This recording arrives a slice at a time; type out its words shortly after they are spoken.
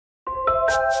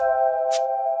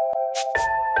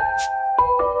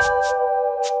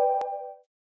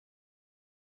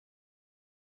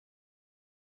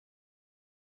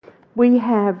We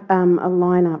have a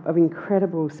lineup of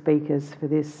incredible speakers for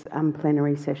this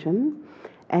plenary session,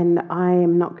 and I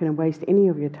am not going to waste any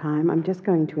of your time. I'm just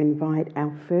going to invite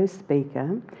our first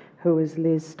speaker, who is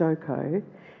Liz Stokoe.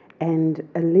 And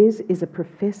Liz is a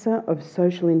professor of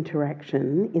social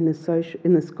interaction in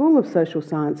the School of Social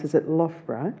Sciences at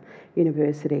Loughborough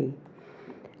University.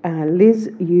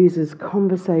 Liz uses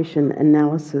conversation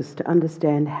analysis to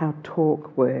understand how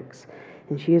talk works.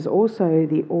 And she is also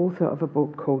the author of a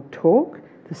book called Talk,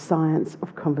 The Science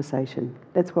of Conversation.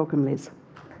 Let's welcome Liz.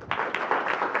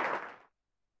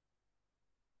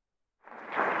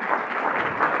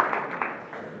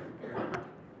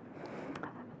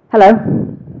 Hello.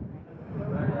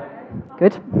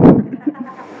 Good.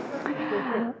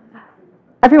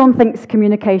 Everyone thinks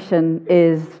communication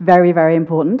is very, very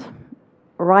important,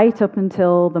 right up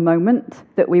until the moment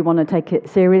that we want to take it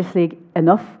seriously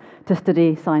enough to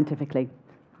study scientifically.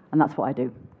 And that's what I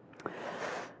do.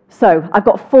 So I've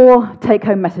got 4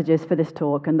 take-home messages for this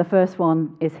talk, and the first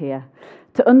one is here.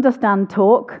 To understand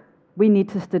talk, we need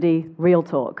to study real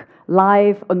talk,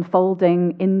 live,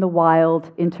 unfolding, in the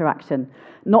wild interaction,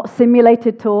 not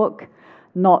simulated talk,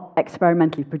 not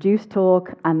experimentally produced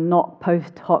talk, and not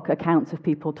post hoc accounts of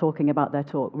people talking about their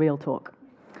talk, real talk.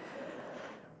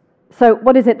 So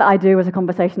what is it that I do as a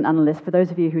conversation analyst? For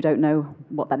those of you who don't know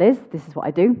what that is, this is what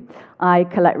I do. I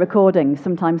collect recordings,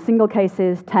 sometimes single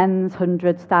cases, tens,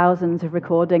 hundreds, thousands of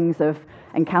recordings of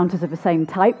encounters of the same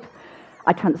type.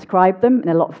 I transcribe them in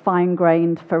a lot of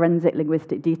fine-grained forensic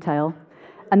linguistic detail.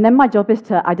 And then my job is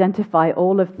to identify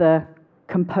all of the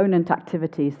component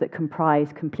activities that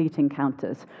comprise complete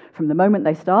encounters, from the moment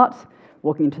they start,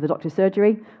 walking into the doctor's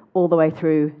surgery, all the way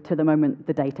through to the moment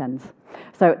the date ends.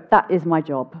 So that is my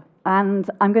job. And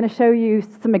I'm going to show you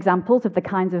some examples of the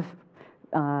kinds of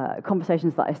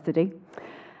conversations that I study.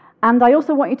 And I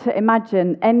also want you to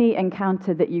imagine any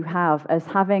encounter that you have as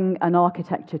having an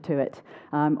architecture to it,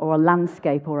 or a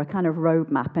landscape, or a kind of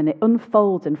roadmap, and it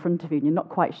unfolds in front of you, and you're not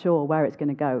quite sure where it's going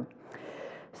to go.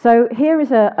 So here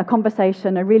is a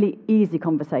conversation, a really easy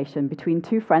conversation between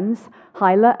 2 friends,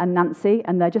 Hyla and Nancy,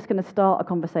 and they're just going to start a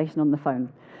conversation on the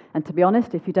phone. And to be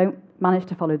honest, if you don't manage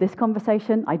to follow this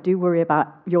conversation, I do worry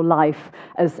about your life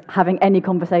as having any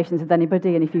conversations with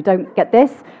anybody, and if you don't get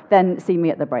this, then see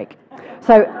me at the break.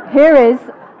 So here is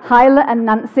Hyla and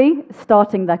Nancy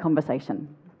starting their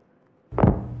conversation.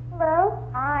 Hello.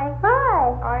 Hi. Hi.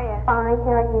 How are you? Fine.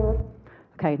 How are you?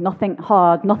 Okay, nothing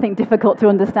hard, nothing difficult to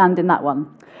understand in that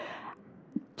one.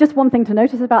 Just one thing to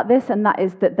notice about this, and that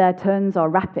is that their turns are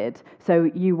rapid. So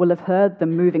you will have heard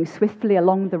them moving swiftly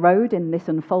along the road in this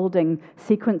unfolding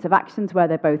sequence of actions where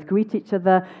they both greet each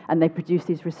other and they produce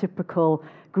these reciprocal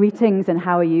greetings and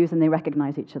how are yous, and they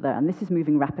recognize each other. And this is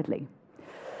moving rapidly.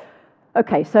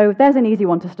 Okay, so there's an easy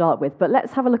one to start with, but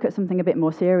let's have a look at something a bit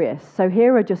more serious. So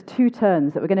here are just 2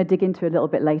 turns that we're going to dig into a little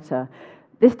bit later.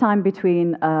 This time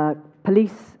between a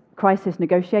police crisis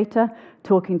negotiator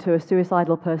talking to a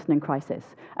suicidal person in crisis.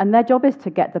 And their job is to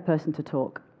get the person to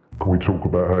talk. Can we talk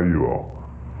about how you are?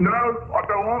 No, I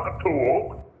don't want to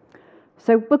talk.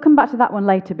 So we'll come back to that one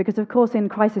later, because of course in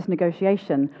crisis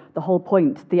negotiation, the whole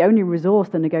point, the only resource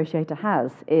the negotiator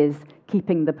has is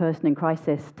keeping the person in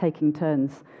crisis taking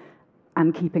turns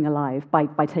and keeping alive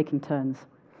by taking turns.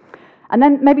 And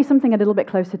then maybe something a little bit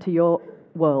closer to your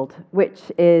world,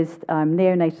 which is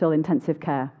neonatal intensive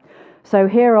care. So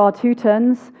here are 2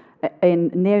 turns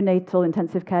in neonatal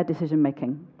intensive care decision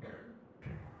making.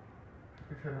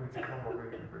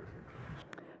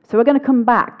 So we're going to come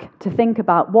back to think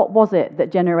about what was it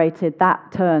that generated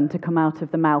that turn to come out of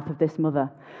the mouth of this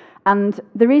mother. And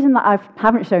the reason that I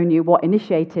haven't shown you what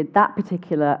initiated that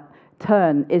particular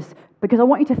turn is because I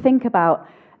want you to think about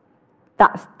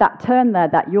that turn there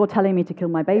that you're telling me to kill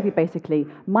my baby basically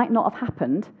might not have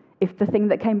happened if the thing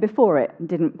that came before it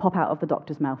didn't pop out of the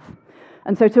doctor's mouth.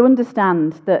 And so to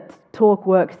understand that talk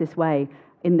works this way,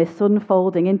 in this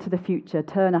unfolding into the future,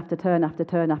 turn after turn after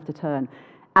turn after turn,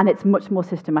 and it's much more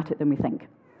systematic than we think.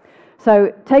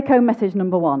 So take-home message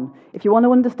number 1. If you want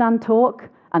to understand talk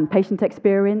and patient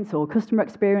experience or customer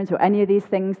experience or any of these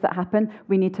things that happen,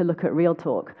 we need to look at real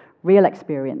talk, real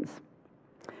experience.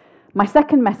 My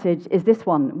second message is this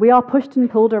one. We are pushed and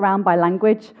pulled around by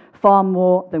language far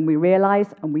more than we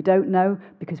realize, and we don't know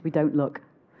because we don't look.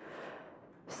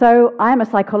 So I am a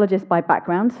psychologist by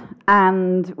background,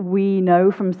 and we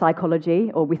know from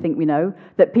psychology, or we think we know,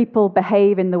 that people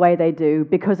behave in the way they do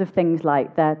because of things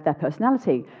like their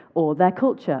personality, or their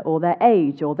culture, or their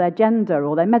age, or their gender,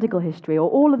 or their medical history, or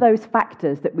all of those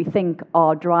factors that we think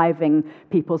are driving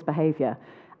people's behavior.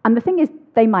 And the thing is,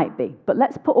 they might be, but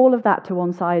let's put all of that to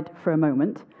one side for a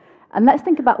moment, and let's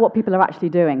think about what people are actually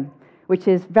doing. which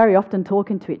is very often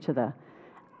talking to each other.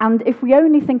 And if we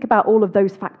only think about all of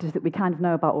those factors that we kind of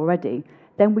know about already,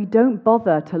 then we don't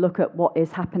bother to look at what is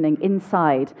happening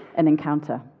inside an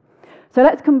encounter. So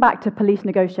let's come back to police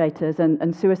negotiators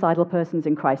and suicidal persons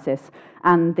in crisis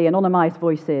and the anonymised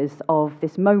voices of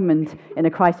this moment in a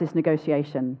crisis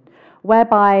negotiation,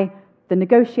 whereby the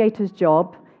negotiator's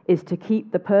job is to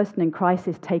keep the person in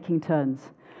crisis taking turns.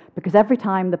 Because every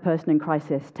time the person in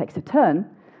crisis takes a turn,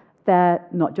 they're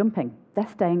not jumping. They're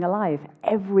staying alive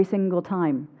every single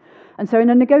time. And so in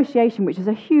a negotiation, which is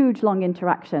a huge, long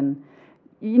interaction,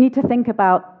 you need to think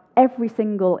about every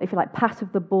single, if you like, pass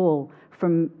of the ball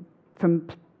from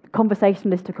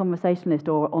conversationalist to conversationalist,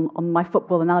 or on my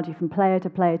football analogy, from player to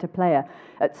player to player.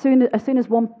 As soon as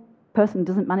one person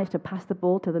doesn't manage to pass the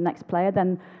ball to the next player,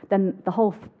 then the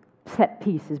whole set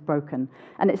piece is broken.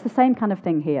 And it's the same kind of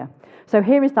thing here. So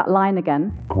here is that line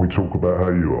again. Can we talk about how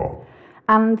you are?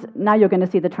 And now you're going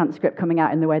to see the transcript coming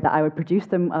out in the way that I would produce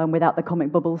them without the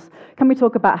comic bubbles. Can we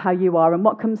talk about how you are? And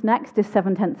what comes next is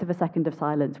 7/10 of a second of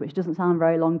silence, which doesn't sound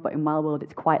very long, but in my world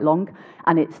it's quite long.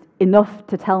 And it's enough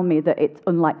to tell me that it's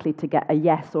unlikely to get a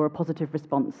yes or a positive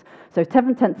response. So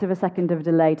 7/10 of a second of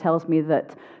delay tells me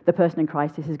that the person in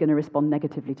crisis is going to respond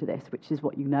negatively to this, which is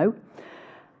what you know.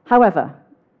 However,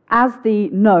 as the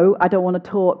no, I don't want to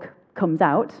talk comes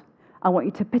out, I want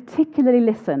you to particularly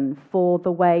listen for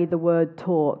the way the word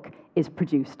talk is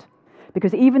produced.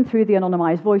 Because even through the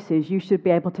anonymised voices, you should be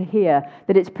able to hear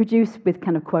that it's produced with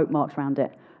kind of quote marks around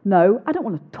it. No, I don't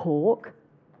want to talk.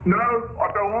 No,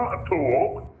 I don't want to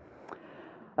talk.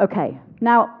 Okay,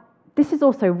 now this is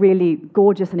also really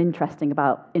gorgeous and interesting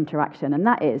about interaction, and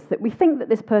that is that we think that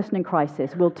this person in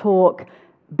crisis will talk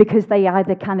because they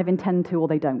either kind of intend to or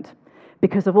they don't,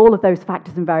 because of all of those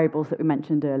factors and variables that we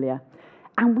mentioned earlier.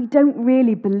 And we don't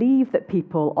really believe that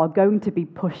people are going to be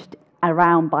pushed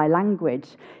around by language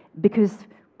because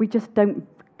we just don't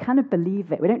kind of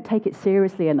believe it. We don't take it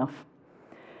seriously enough.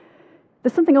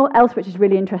 There's something else which is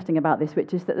really interesting about this,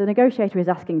 which is that the negotiator is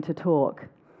asking to talk.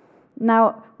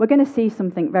 Now, we're going to see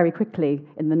something very quickly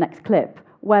in the next clip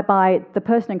whereby the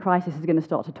person in crisis is going to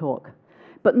start to talk,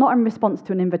 but not in response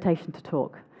to an invitation to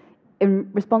talk. In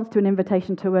response to an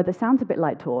invitation to a word that sounds a bit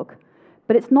like talk,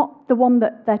 but it's not the one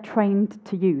that they're trained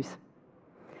to use.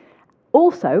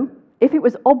 Also, if it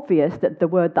was obvious that the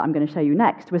word that I'm going to show you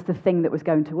next was the thing that was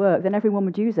going to work, then everyone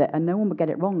would use it and no one would get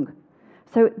it wrong.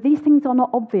 So these things are not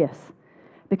obvious,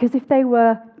 because if they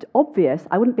were obvious,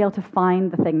 I wouldn't be able to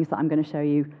find the things that I'm going to show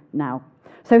you now.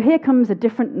 So here comes a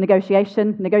different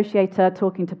negotiator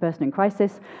talking to person in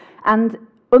crisis, and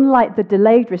unlike the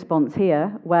delayed response here,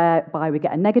 whereby we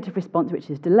get a negative response which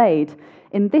is delayed,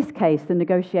 in this case, the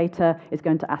negotiator is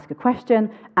going to ask a question,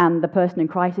 and the person in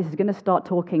crisis is going to start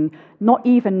talking, not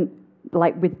even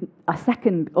like with a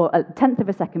second or a tenth of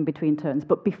a second between turns,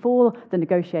 but before the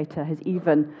negotiator has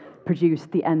even produced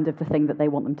the end of the thing that they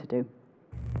want them to do.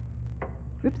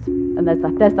 Oops, and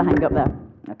there's the hang up there.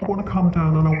 Okay. I want to come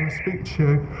down and I want to speak to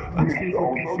you and see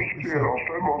if we can sort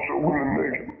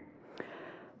this out.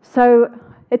 So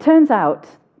it turns out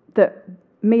that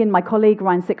me and my colleague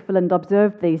Ryan Sickfeland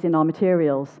observed these in our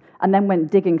materials and then went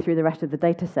digging through the rest of the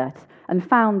data set and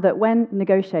found that when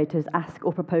negotiators ask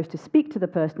or propose to speak to the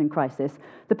person in crisis,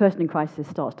 the person in crisis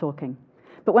starts talking.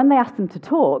 But when they ask them to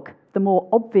talk, the more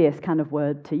obvious kind of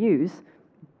word to use,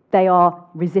 they are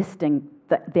resisting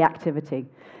the activity.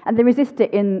 And they resist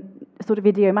it in sort of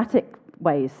idiomatic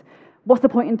ways. What's the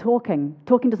point in talking?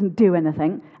 Talking doesn't do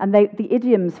anything, and the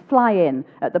idioms fly in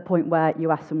at the point where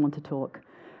you ask someone to talk.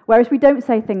 Whereas we don't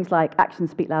say things like,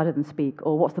 actions speak louder than speak,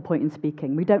 or what's the point in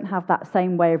speaking? We don't have that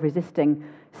same way of resisting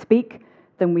speak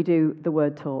than we do the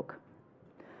word talk.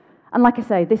 And like I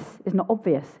say, this is not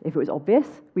obvious. If it was obvious,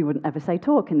 we wouldn't ever say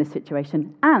talk in this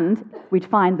situation, and we'd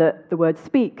find that the word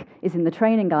speak is in the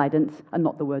training guidance and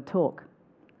not the word talk.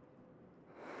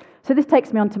 So this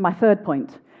takes me on to my third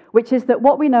point, which is that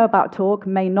what we know about talk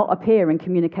may not appear in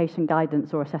communication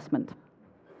guidance or assessment.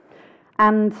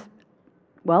 And,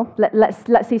 well,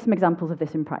 let's see some examples of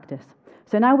this in practice.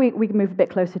 So now we move a bit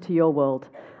closer to your world.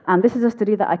 And this is a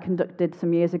study that I conducted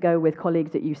some years ago with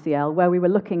colleagues at UCL, where we were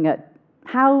looking at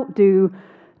how do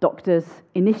doctors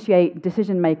initiate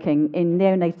decision-making in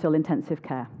neonatal intensive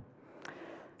care.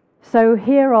 So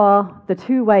here are the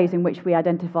two ways in which we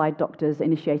identified doctors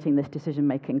initiating this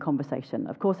decision-making conversation.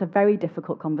 Of course, a very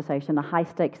difficult conversation, a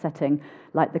high-stakes setting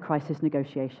like the crisis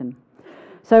negotiation.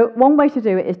 So one way to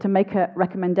do it is to make a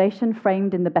recommendation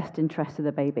framed in the best interests of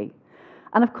the baby.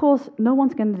 And of course, no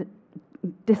one's going to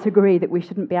disagree that we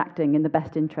shouldn't be acting in the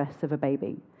best interests of a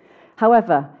baby.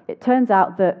 However, it turns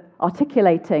out that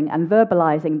articulating and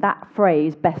verbalizing that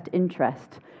phrase, best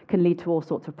interest, can lead to all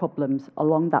sorts of problems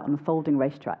along that unfolding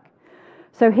racetrack.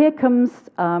 So here comes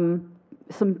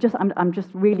I'm just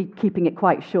really keeping it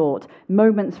quite short,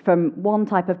 moments from one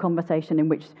type of conversation in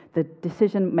which the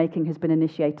decision-making has been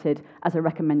initiated as a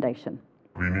recommendation.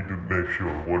 We need to make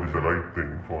sure what is the right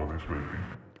thing for this baby.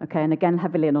 Okay, and again,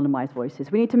 heavily anonymized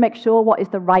voices. We need to make sure what is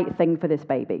the right thing for this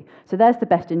baby. So there's the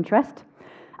best interest.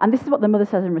 And this is what the mother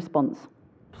says in response.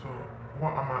 So,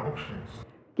 what are my options?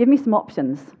 Give me some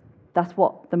options. That's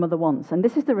what the mother wants. And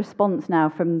this is the response now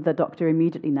from the doctor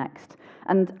immediately next.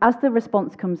 And as the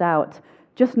response comes out,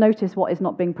 just notice what is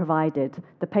not being provided.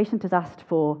 The patient has asked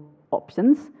for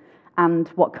options, and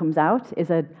what comes out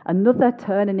is another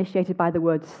turn initiated by the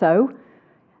word so.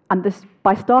 And this,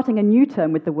 by starting a new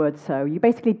term with the word so, you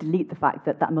basically delete the fact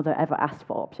that that mother ever asked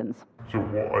for options. So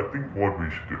I think what we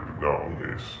should do now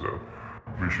is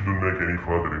we shouldn't make any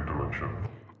further intervention.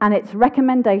 And it's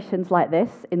recommendations like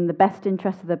this, in the best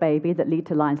interest of the baby, that lead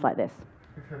to lines like this.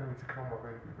 You're telling me to kill my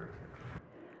baby, basically.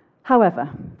 However,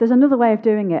 there's another way of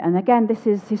doing it, and again, this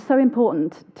is so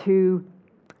important to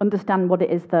understand what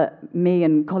it is that me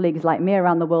and colleagues like me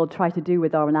around the world try to do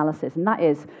with our analysis, and that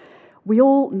is, we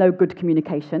all know good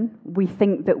communication. We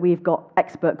think that we've got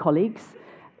expert colleagues.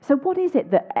 So what is it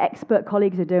that expert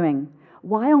colleagues are doing?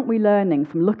 Why aren't we learning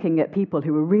from looking at people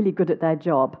who are really good at their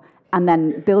job and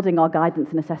then building our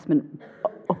guidance and assessment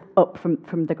up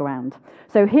from the ground?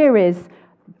 So here is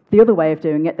the other way of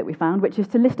doing it that we found, which is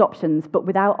to list options, but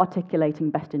without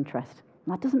articulating best interest.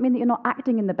 And that doesn't mean that you're not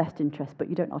acting in the best interest, but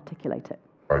you don't articulate it.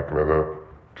 Like whether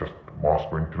just mask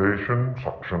ventilation,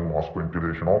 suction mask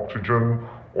ventilation oxygen,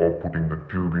 or putting the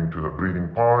tube into the breathing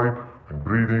pipe and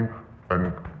breathing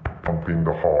and pumping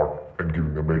the heart and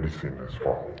giving the medicine as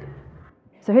well.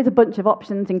 So here's a bunch of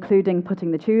options, including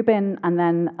putting the tube in, and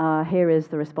then here is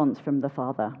the response from the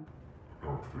father.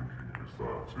 Our thinking is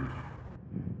that if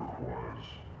it requires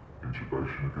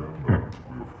intubation again, then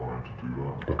we are fine to do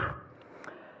that. Okay.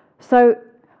 So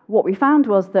what we found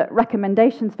was that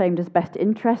recommendations framed as best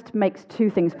interest makes two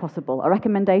things possible. A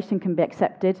recommendation can be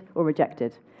accepted or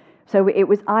rejected. So it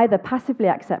was either passively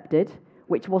accepted,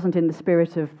 which wasn't in the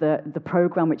spirit of the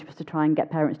program, which was to try and get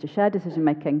parents to share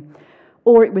decision-making,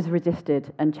 or it was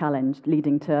resisted and challenged,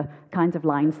 leading to kinds of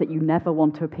lines that you never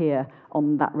want to appear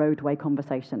on that roadway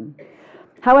conversation.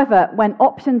 However, when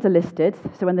options are listed,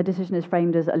 so when the decision is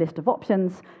framed as a list of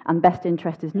options and best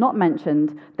interest is not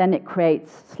mentioned, then it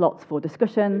creates slots for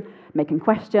discussion, making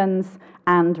questions,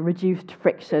 and reduced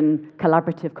friction,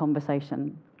 collaborative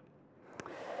conversation.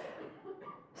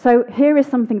 So here is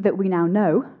something that we now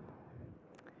know.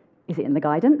 Is it in the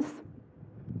guidance?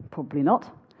 Probably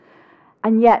not.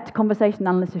 And yet, conversation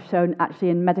analysts have shown actually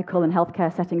in medical and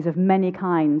healthcare settings of many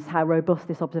kinds how robust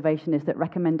this observation is that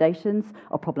recommendations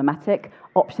are problematic,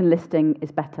 option listing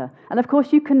is better. And of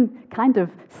course, you can kind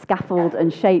of scaffold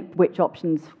and shape which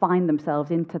options find themselves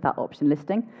into that option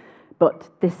listing, but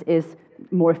this is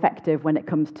more effective when it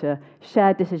comes to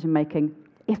shared decision-making,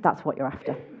 if that's what you're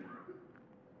after.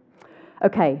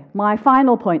 Okay, my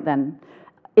final point then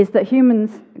is that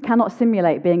humans cannot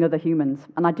simulate being other humans.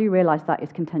 And I do realise that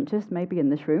is contentious, maybe in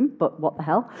this room, but what the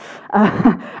hell?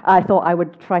 I thought I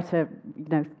would try to,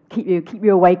 keep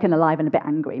you awake and alive and a bit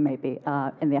angry, maybe,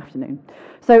 in the afternoon.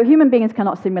 So human beings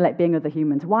cannot simulate being other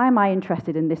humans. Why am I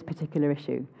interested in this particular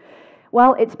issue?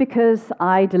 Well, it's because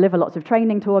I deliver lots of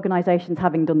training to organisations,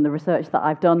 having done the research that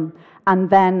I've done, and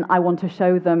then I want to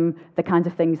show them the kinds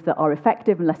of things that are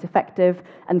effective and less effective,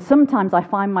 and sometimes I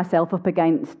find myself up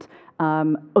against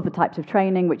other types of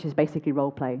training, which is basically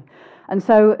role play. And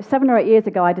so 7 or 8 years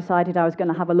ago, I decided I was going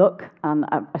to have a look, and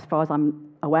as far as I'm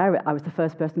aware, I was the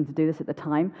first person to do this at the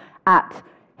time, at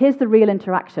here's the real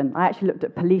interaction. I actually looked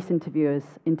at police interviewers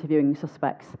interviewing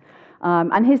suspects.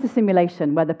 And here's the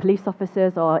simulation where the police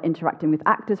officers are interacting with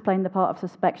actors playing the part of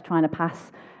suspects, trying to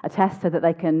pass a test so that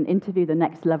they can interview the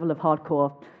next level of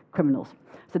hardcore criminals.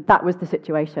 So that was the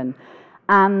situation.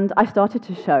 And I started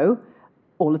to show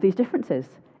all of these differences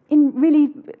in really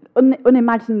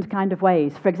unimagined kind of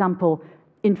ways. For example,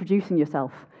 introducing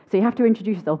yourself. So you have to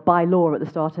introduce yourself by law at the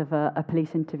start of a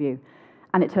police interview.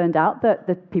 And it turned out that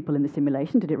the people in the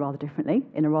simulation did it rather differently,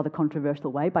 in a rather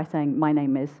controversial way, by saying, my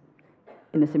name is,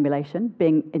 in the simulation,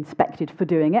 being inspected for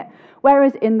doing it,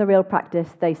 whereas in the real practice,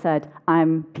 they said,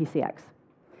 I'm PCX.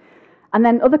 And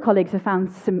then other colleagues have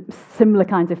found similar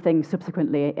kinds of things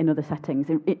subsequently in other settings,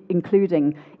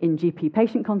 including in GP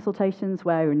patient consultations,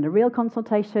 where in the real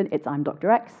consultation, it's I'm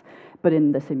Dr. X, but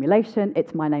in the simulation,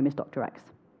 it's my name is Dr. X.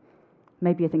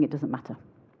 Maybe you think it doesn't matter.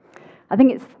 I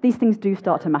think these things do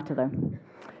start to matter, though.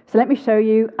 So let me show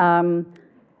you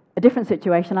a different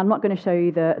situation. I'm not going to show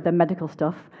you the medical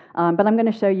stuff, but I'm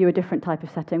going to show you a different type of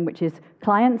setting, which is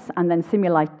clients and then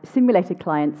simulated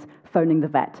clients phoning the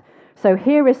vet. So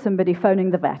here is somebody phoning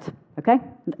the vet, okay?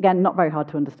 Again, not very hard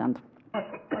to understand. I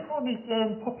got these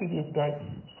puppies the other day.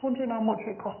 Just wondering how much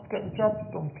it costs to get the jobs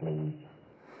done, please.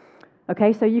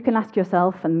 Okay, so you can ask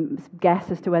yourself and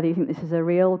guess as to whether you think this is a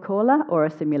real caller or a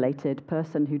simulated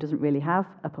person who doesn't really have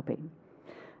a puppy.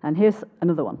 And here's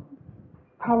another one.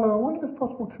 Hello, I wonder if it's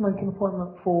possible to make an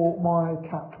appointment for my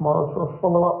cat tomorrow for a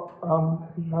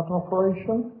follow-up. He's had an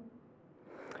operation.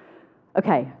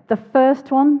 Okay, the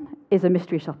first one is a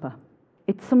mystery shopper.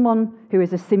 It's someone who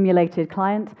is a simulated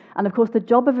client. And of course, the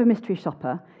job of a mystery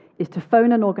shopper is to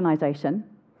phone an organisation,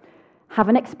 have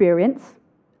an experience,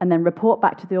 and then report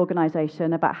back to the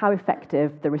organisation about how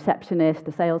effective the receptionist,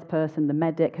 the salesperson, the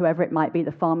medic, whoever it might be,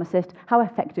 the pharmacist, how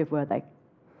effective were they?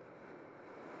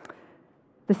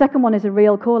 The second one is a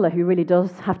real caller who really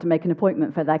does have to make an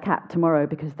appointment for their cat tomorrow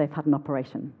because they've had an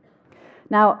operation.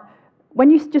 Now,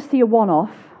 when you just see a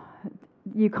one-off,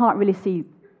 you can't really see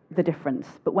the difference.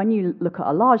 But when you look at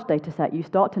a large data set, you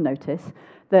start to notice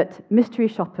that mystery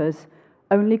shoppers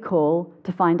only call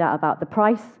to find out about the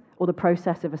price or the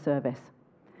process of a service.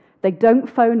 They don't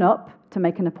phone up to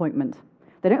make an appointment.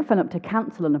 They don't phone up to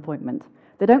cancel an appointment.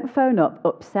 They don't phone up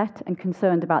upset and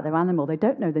concerned about their animal. They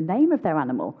don't know the name of their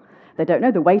animal. They don't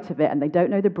know the weight of it, and they don't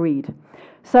know the breed.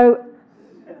 So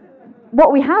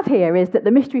what we have here is that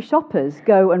the mystery shoppers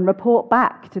go and report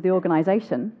back to the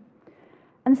organisation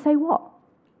and say what?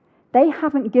 They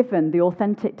haven't given the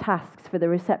authentic tasks for the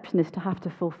receptionist to have to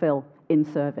fulfill in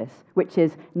service, which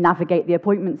is navigate the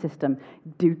appointment system,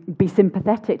 be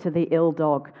sympathetic to the ill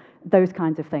dog, those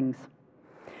kinds of things.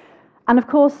 And of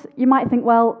course, you might think,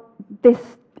 well, this,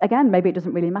 again, maybe it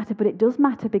doesn't really matter, but it does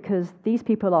matter because these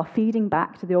people are feeding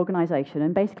back to the organisation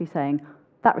and basically saying,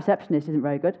 that receptionist isn't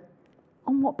very good.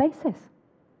 On what basis?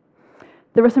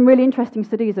 There are some really interesting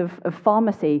studies of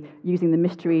pharmacy using the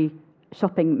mystery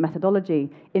shopping methodology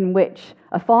in which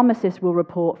a pharmacist will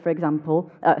report, for example,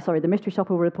 the mystery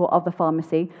shopper will report of the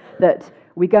pharmacy that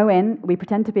we go in, we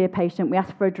pretend to be a patient, we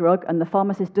ask for a drug, and the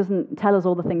pharmacist doesn't tell us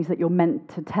all the things that you're meant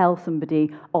to tell somebody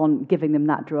on giving them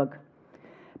that drug.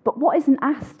 But what isn't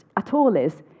asked at all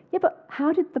is, yeah, but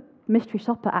how did the mystery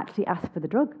shopper actually ask for the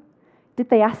drug? Did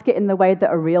they ask it in the way that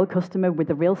a real customer with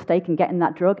a real stake in getting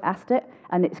that drug asked it?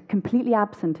 And it's completely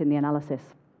absent in the analysis.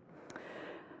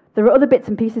 There are other bits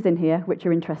and pieces in here which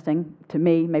are interesting to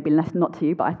me, maybe less not to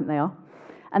you, but I think they are.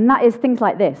 And that is things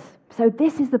like this. So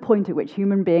this is the point at which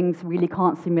human beings really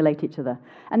can't simulate each other.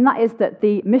 And that is that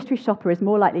the mystery shopper is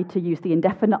more likely to use the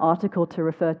indefinite article to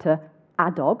refer to a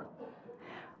dog,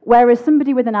 whereas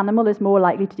somebody with an animal is more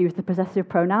likely to use the possessive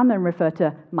pronoun and refer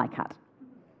to my cat.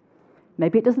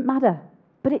 Maybe it doesn't matter,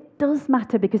 but it does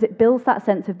matter because it builds that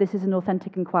sense of this is an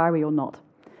authentic inquiry or not.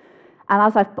 And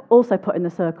as I've also put in the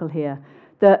circle here,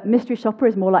 the mystery shopper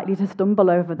is more likely to stumble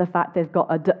over the fact they've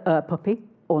got a puppy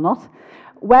or not,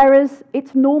 whereas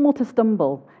it's normal to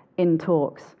stumble in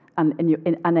talks and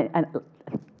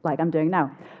like I'm doing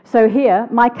now. So here,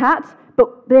 my cat,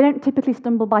 but they don't typically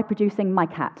stumble by producing my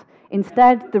cat.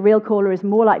 Instead, the real caller is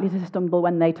more likely to stumble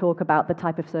when they talk about the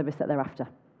type of service that they're after.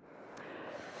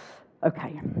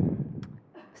 Okay.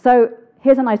 So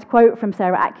here's a nice quote from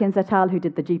Sarah Atkins et al., who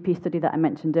did the GP study that I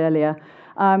mentioned earlier.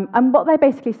 And what they're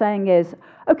basically saying is,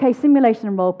 okay, simulation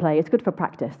and role play, it's good for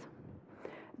practice.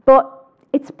 But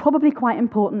it's probably quite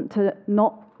important to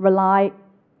not rely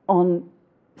on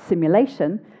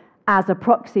simulation as a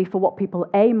proxy for what people,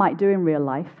 A, might do in real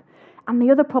life. And the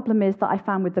other problem is that I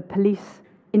found with the police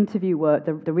interview work,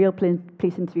 the real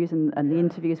police interviews and the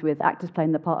interviews with actors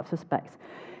playing the part of suspects,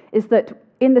 is that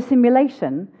in the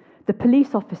simulation, the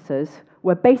police officers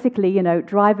were basically,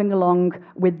 driving along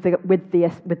with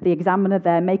the examiner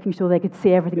there, making sure they could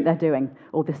see everything they're doing,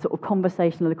 or this sort of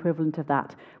conversational equivalent of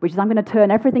that, which is I'm going to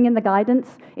turn everything in the guidance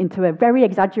into a very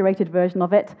exaggerated version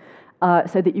of it,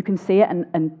 so that you can see it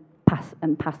and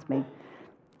pass me.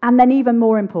 And then even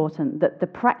more important, that the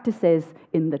practices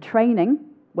in the training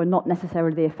were not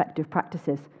necessarily the effective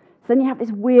practices. So then you have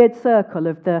this weird circle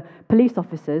of the police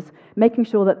officers making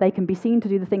sure that they can be seen to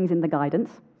do the things in the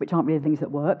guidance, which aren't really the things that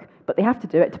work, but they have to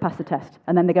do it to pass the test.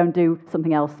 And then they go and do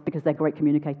something else because they're great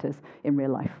communicators in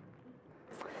real life.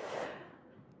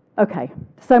 Okay,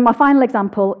 so my final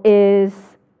example is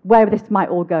where this might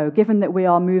all go, given that we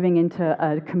are moving into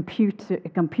a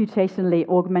computationally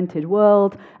augmented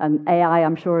world, and AI,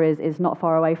 I'm sure, is not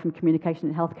far away from communication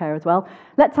in healthcare as well.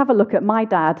 Let's have a look at my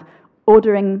dad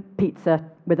ordering pizza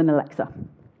with an Alexa.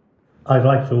 I'd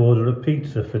like to order a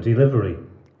pizza for delivery.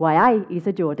 Why, aye, he's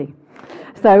a Geordie.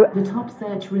 So the top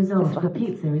search result for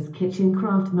pizza is Kitchen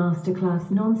Craft Masterclass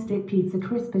Non-Stick Pizza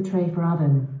Crisper Tray for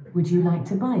Oven. Would you like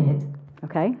to buy it?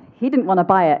 okay, he didn't want to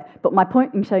buy it, but my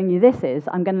point in showing you this is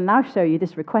I'm going to now show you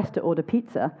this request to order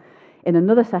pizza in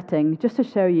another setting, just to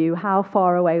show you how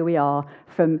far away we are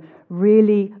from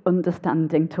really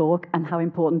understanding talk and how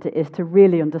important it is to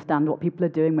really understand what people are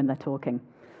doing when they're talking.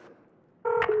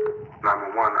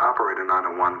 911, operator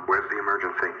 901, where's the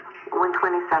emergency?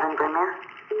 127 Brymere.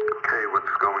 Okay, what's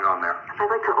going on there? I'd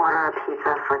like to order a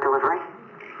pizza for delivery.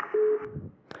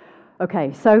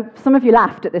 Okay, so some of you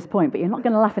laughed at this point, but you're not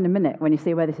going to laugh in a minute when you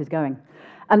see where this is going.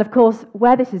 And of course,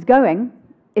 where this is going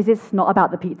is it's not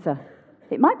about the pizza.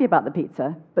 It might be about the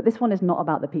pizza, but this one is not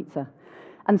about the pizza.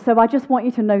 And so I just want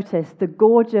you to notice the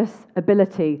gorgeous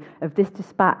ability of this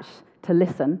dispatch to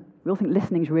listen. We all think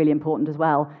listening is really important as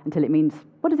well, until it means,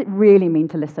 what does it really mean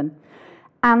to listen?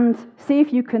 And see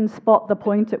if you can spot the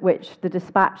point at which the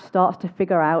dispatch starts to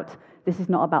figure out this is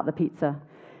not about the pizza.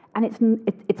 And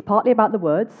it's partly about the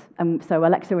words, and so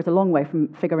Alexa is a long way from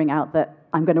figuring out that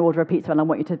I'm going to order a pizza and I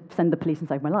want you to send the police and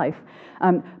save my life.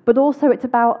 But also it's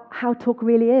about how talk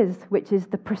really is, which is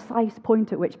the precise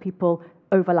point at which people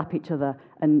overlap each other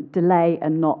and delay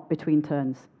and not between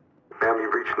turns. Ma'am,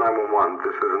 you've reached 911.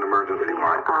 This is an emergency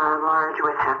line. Large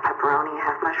with half pepperoni,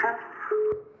 half mushroom.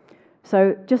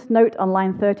 So just note on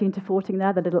line 13 to 14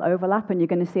 there, the little overlap, and you're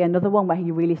going to see another one where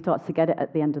he really starts to get it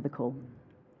at the end of the call.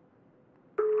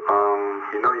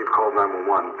 You know you've called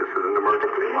 911. This is an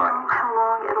emergency line. How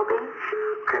long it'll be?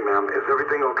 Okay, ma'am, is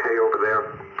everything okay over there?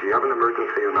 Do you have an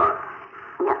emergency or not?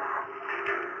 Yes.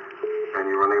 And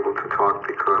you're unable to talk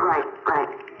because... Right.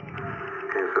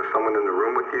 Is there someone in the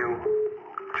room with you?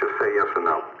 Just say yes or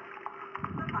no.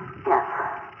 Yes.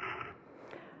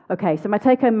 Okay, so my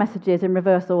take-home message is in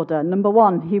reverse order. Number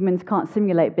one, humans can't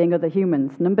simulate being other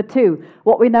humans. Number two,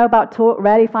 what we know about talk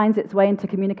rarely finds its way into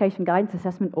communication guidance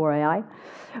assessment or AI.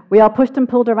 We are pushed and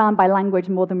pulled around by language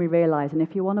more than we realize, and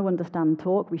if you want to understand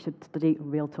talk, we should study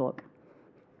real talk.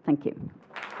 Thank you.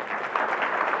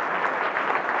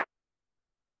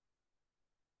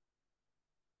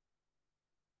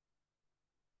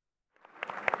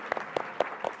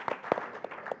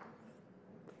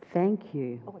 Thank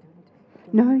you.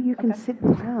 No, you can sit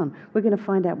down. We're going to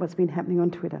find out what's been happening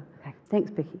on Twitter. Okay.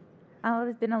 Thanks, Becky.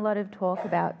 There's been a lot of talk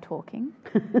about talking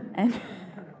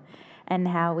and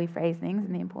how we phrase things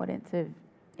and the importance of,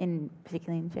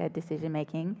 particularly in shared decision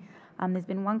making. There's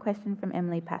been one question from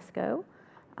Emily Pascoe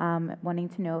wanting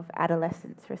to know if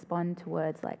adolescents respond to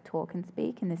words like talk and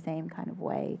speak in the same kind of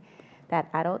way that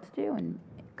adults do, and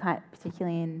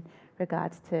particularly in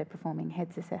regards to performing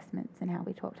heads assessments and how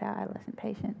we talk to our adolescent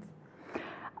patients.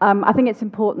 I think it's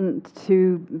important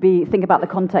to think about the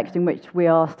context in which we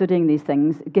are studying these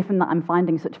things, given that I'm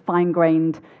finding such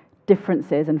fine-grained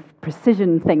differences and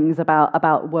precision things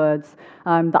about words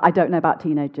that I don't know about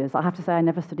teenagers. I have to say I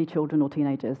never study children or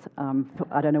teenagers.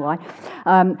 I don't know why.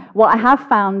 What I have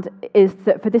found is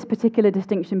that for this particular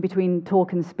distinction between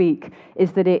talk and speak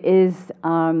is that it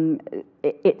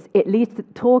leads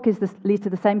to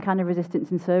the same kind of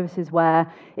resistance in services where,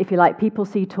 if you like, people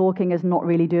see talking as not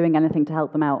really doing anything to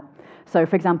help them out. So,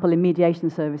 for example, in mediation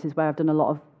services where I've done a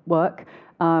lot of work,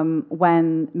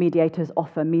 when mediators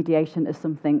offer mediation as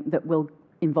something that will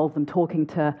involve them talking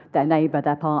to their neighbour,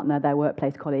 their partner, their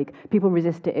workplace colleague, people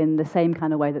resist it in the same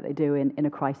kind of way that they do in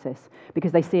a crisis,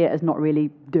 because they see it as not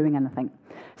really doing anything.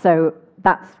 So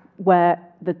that's where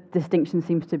the distinction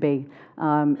seems to be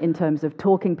in terms of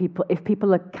talking. People, if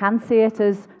people can see it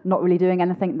as not really doing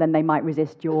anything, then they might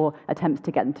resist your attempts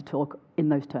to get them to talk in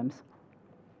those terms.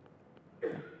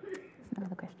 No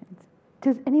other questions?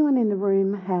 Does anyone in the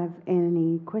room have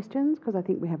any questions? Because I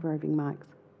think we have roving mics.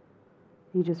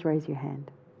 You just raise your hand.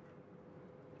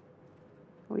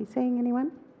 Are we seeing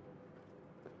anyone?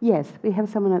 Yes, we have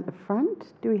someone at the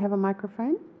front. Do we have a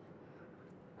microphone?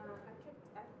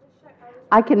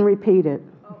 I can repeat it.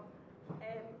 Hello,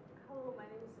 my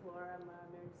name is Laura. I'm an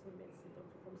emergency medicine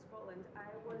doctor from Scotland.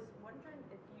 I was wondering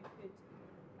if you could,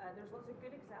 there's lots of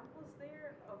good examples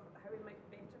there of how we might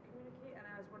better communicate, and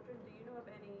I was wondering, do you know of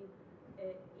any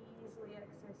easily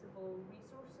accessible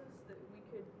resources that we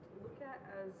could look at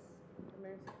as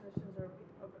emergency clinicians,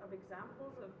 or of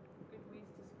examples of good ways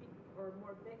to speak or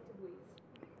more effective ways to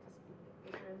speak?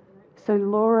 Is there anything out there? So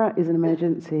Laura is an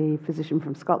emergency physician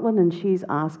from Scotland, and she's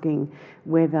asking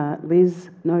whether Liz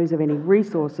knows of any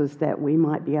resources that we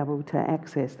might be able to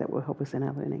access that will help us in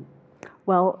our learning.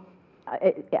 Well,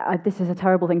 this is a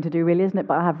terrible thing to do, really, isn't it?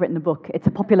 But I have written a book. It's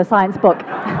a popular science book.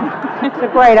 It's a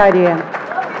great idea.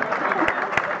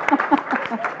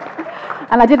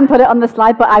 And I didn't put it on the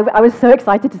slide, but I was so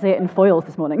excited to see it in foils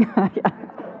this morning. Yeah.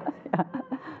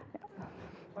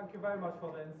 Thank you very much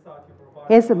for the insight you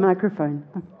provided. Here's the microphone.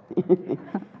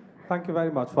 Thank you very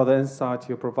much for the insight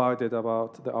you provided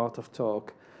about the art of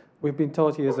talk. We've been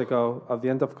taught years ago at the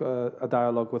end of a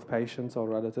dialogue with patients or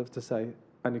relatives to say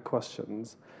any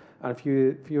questions. And a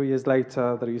few years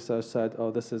later, the research said,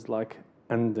 oh, this is like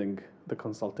ending the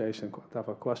consultation type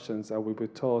of questions. And we were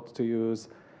taught to use,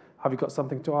 have you got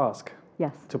something to ask?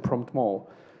 Yes. To prompt more.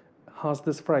 Has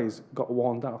this phrase got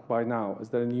worn out by now? Is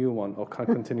there a new one, or can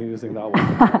I continue using that one?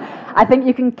 I think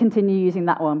you can continue using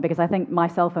that one, because I think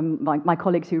myself and my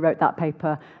colleagues who wrote that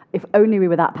paper, if only we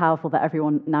were that powerful that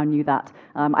everyone now knew that.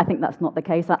 I think that's not the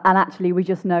case. And actually, we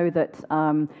just know that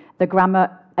the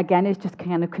grammar, again, is just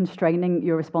kind of constraining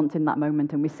your response in that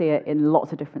moment, and we see it in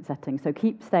lots of different settings. So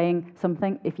keep saying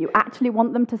something if you actually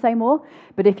want them to say more,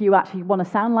 but if you actually want to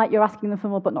sound like you're asking them for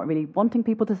more but not really wanting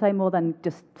people to say more, then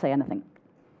just say anything.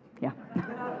 Yeah.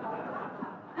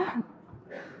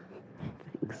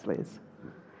 Thanks, Liz.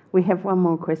 We have one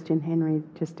more question, Henry,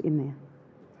 just in there.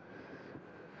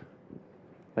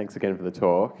 Thanks again for the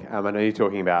talk. I know you're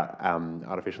talking about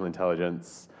artificial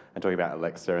intelligence and talking about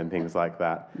Alexa and things like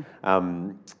that.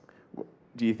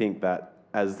 Do you think that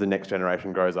as the next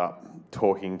generation grows up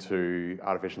talking to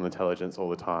artificial intelligence all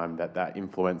the time, that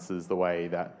influences the way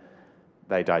that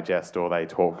they digest or they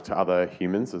talk to other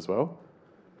humans as well?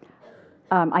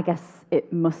 I guess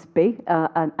it must be,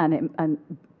 and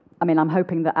I mean, I'm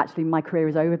hoping that actually my career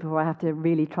is over before I have to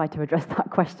really try to address that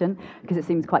question, because it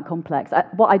seems quite complex.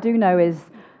 What I do know is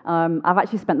I've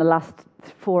actually spent the last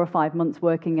 4 or 5 months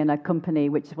working in a company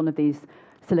which is one of these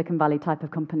Silicon Valley type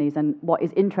of companies, and what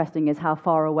is interesting is how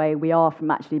far away we are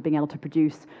from actually being able to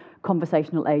produce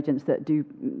conversational agents that do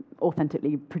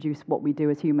authentically produce what we do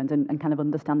as humans and kind of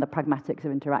understand the pragmatics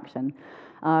of interaction.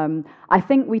 I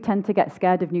think we tend to get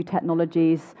scared of new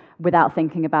technologies without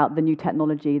thinking about the new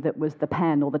technology that was the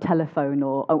pen or the telephone,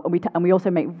 and we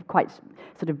also make quite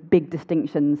sort of big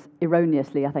distinctions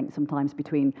erroneously, I think, sometimes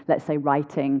between, let's say,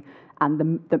 writing and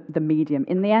the medium.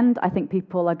 In the end, I think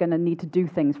people are going to need to do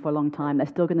things for a long time. They're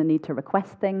still going to need to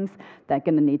request things. They're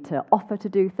going to need to offer to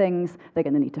do things. They're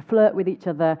going to need to flirt with each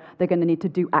other. They're going to need to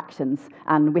do actions.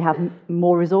 And we have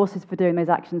more resources for doing those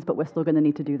actions, but we're still going to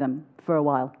need to do them for a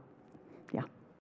while.